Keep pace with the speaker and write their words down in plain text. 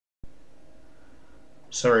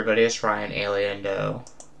So everybody, it's Ryan Alien Doe.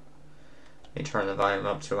 Let me turn the volume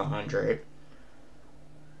up to 100.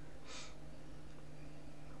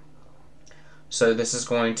 So this is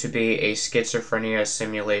going to be a Schizophrenia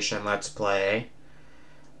Simulation Let's Play.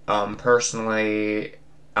 Personally,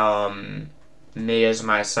 me as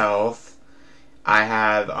myself, I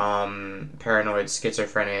have, paranoid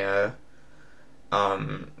schizophrenia.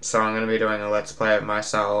 So I'm going to be doing a Let's Play of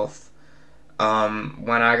myself.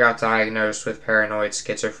 When I got diagnosed with paranoid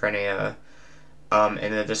schizophrenia,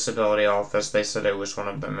 in the disability office, they said it was one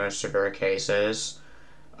of the most severe cases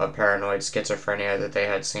of paranoid schizophrenia that they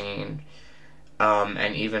had seen.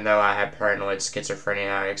 And even though I had paranoid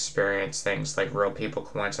schizophrenia, I experienced things like real people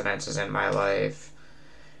coincidences in my life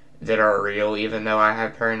that are real, even though I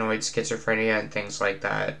have paranoid schizophrenia and things like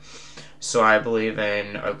that. So I believe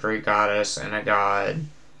in a Greek goddess and a god.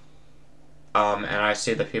 And I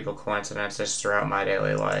see the people coincidences throughout my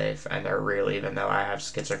daily life, and they're real even though I have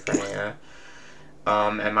schizophrenia.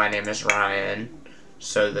 And my name is Ryan,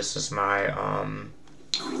 so this is my,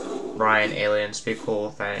 Ryan Aliens Be Cool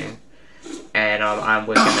thing. And, I'm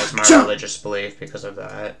Wiccan as my religious belief because of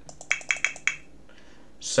that.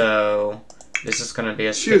 So, this is gonna be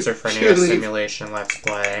a Schizophrenia Simulation Let's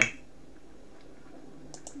Play.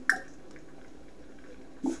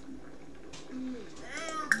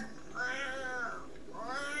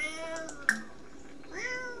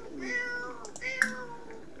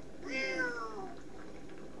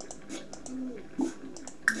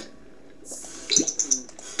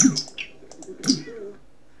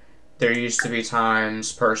 There used to be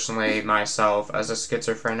times, personally, myself, as a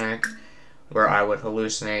schizophrenic, where I would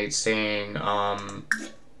hallucinate seeing, a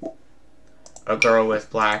girl with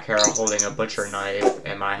black hair holding a butcher knife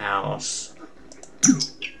in my house.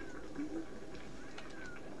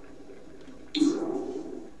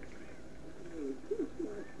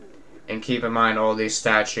 And keep in mind, all these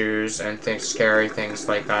statues and scary things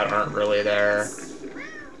like that aren't really there.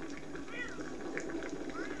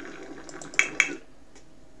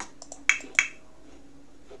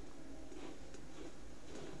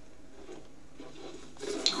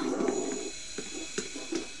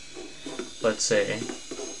 Let's see.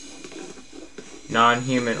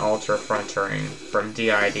 Non-human alter frontering from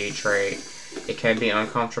DID trait. It can be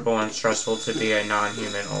uncomfortable and stressful to be a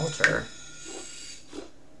non-human alter.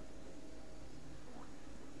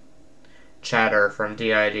 Chatter from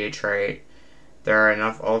DID trait. There are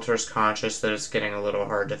enough alters conscious that it's getting a little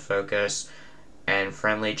hard to focus. And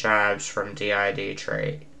friendly jabs from DID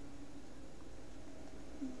trait.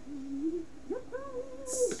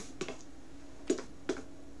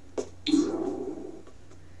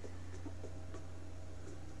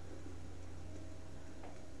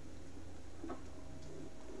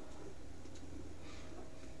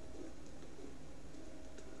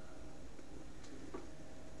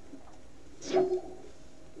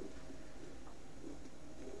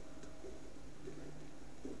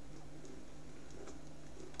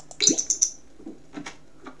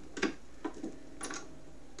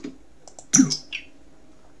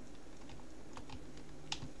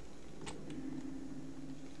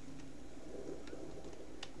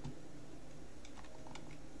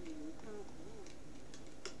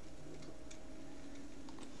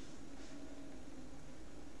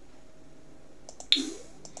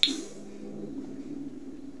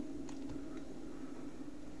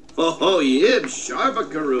 Oh, yib,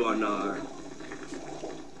 Sharvakaru anar.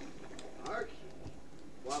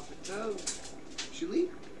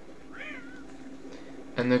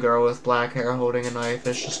 And the girl with black hair holding a knife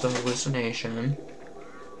is just a hallucination.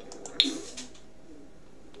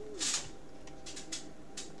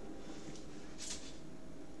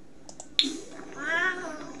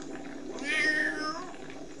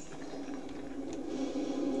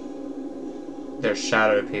 They're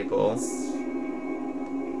shadow people.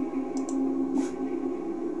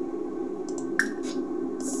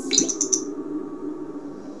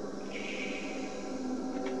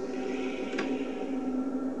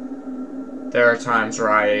 There are times where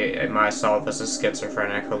I, myself as a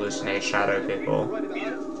schizophrenic, hallucinate shadow people.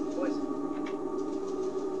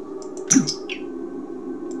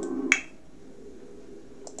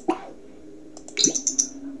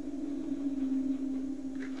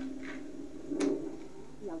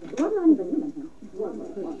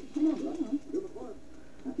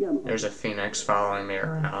 There's a phoenix following me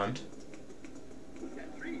around.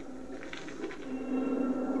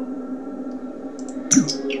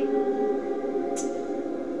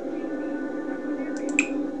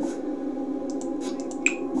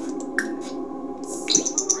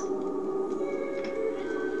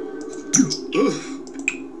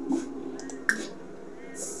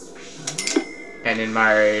 And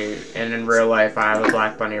in real life, I have a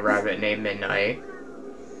black bunny rabbit named Midnight.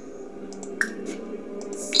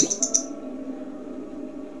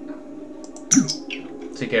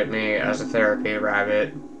 To get me as a therapy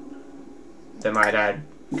rabbit that my dad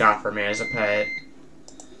got for me as a pet.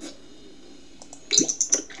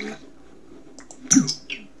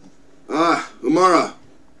 Ah, Umara.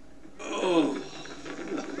 Oh.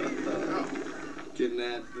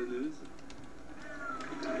 Kidnapped for this.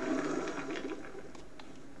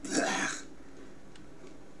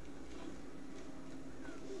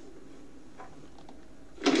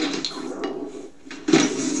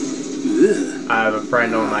 I have a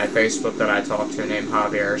friend on my Facebook that I talk to named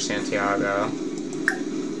Javier Santiago.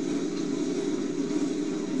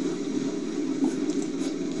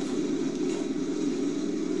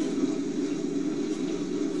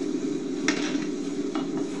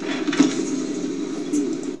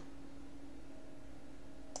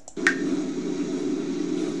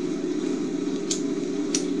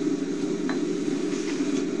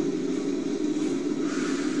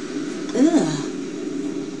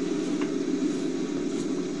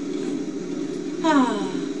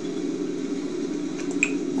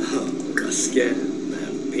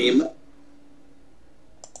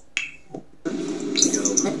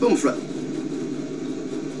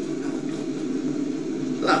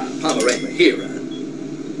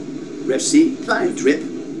 Drip.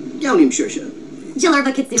 Down him, Shusha.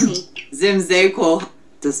 Jalarba Kitsumi. Zimzeko.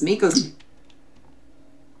 Das Mikos.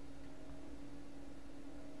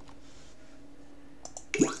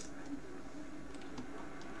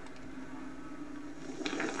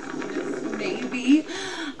 Maybe.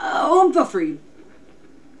 Free.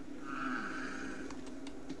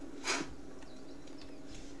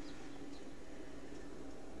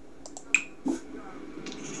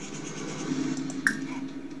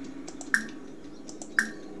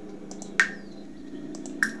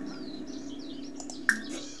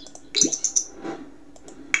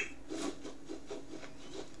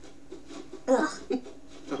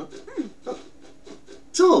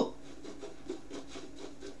 So.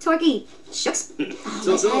 Torky. Shucks.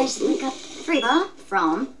 So. Friba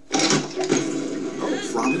from. Oh,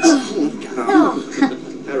 from? Oh.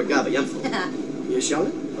 Aragaba, Yamfo. You shall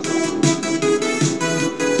it?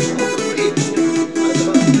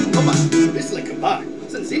 This is like a bar.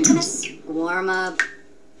 Gonna swarm up.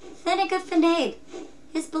 Fenica Finade.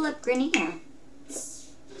 His bullet grenier.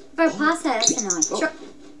 Verpasa Esanoy. Sure.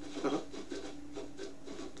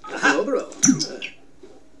 Hello, bro.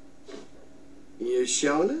 You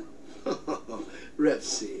showing it? Let's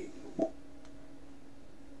see.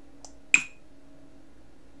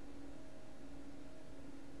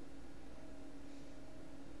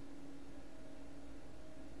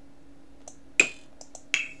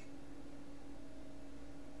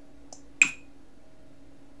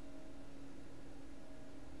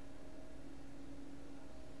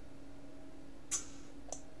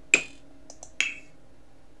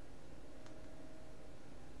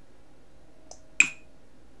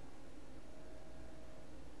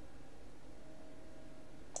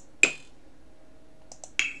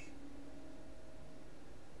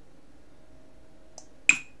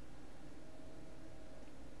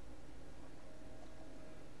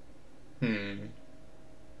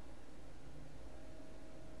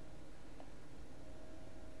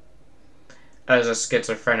 As a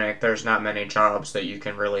schizophrenic, there's not many jobs that you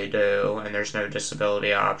can really do, and there's no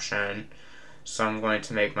disability option. So I'm going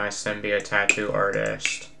to make my sim be a tattoo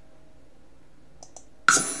artist.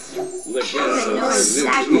 I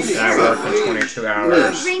work in 22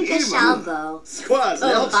 hours. Rinka Shalbo. Squaz,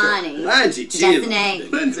 Oh, Bonnie. Angie, That's the name.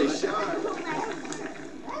 Lindsay,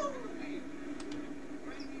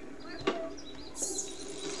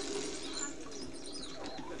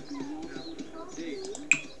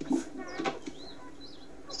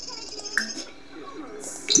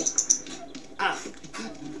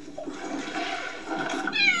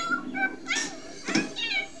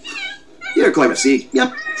 You're going to see.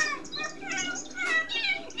 Yep.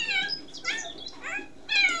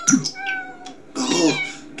 Oh,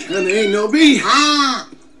 can they no be? Ah.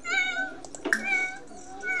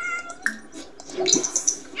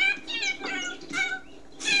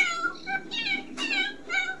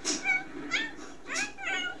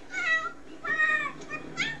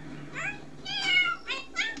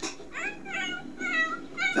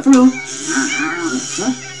 Through.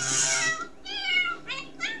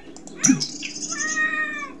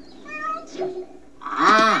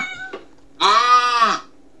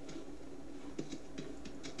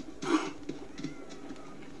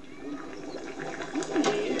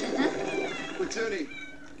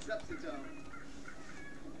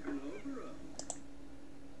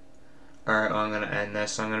 Alright, well, I'm going to end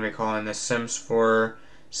this. I'm going to be calling this Sims 4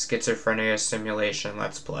 Schizophrenia Simulation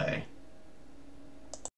Let's Play.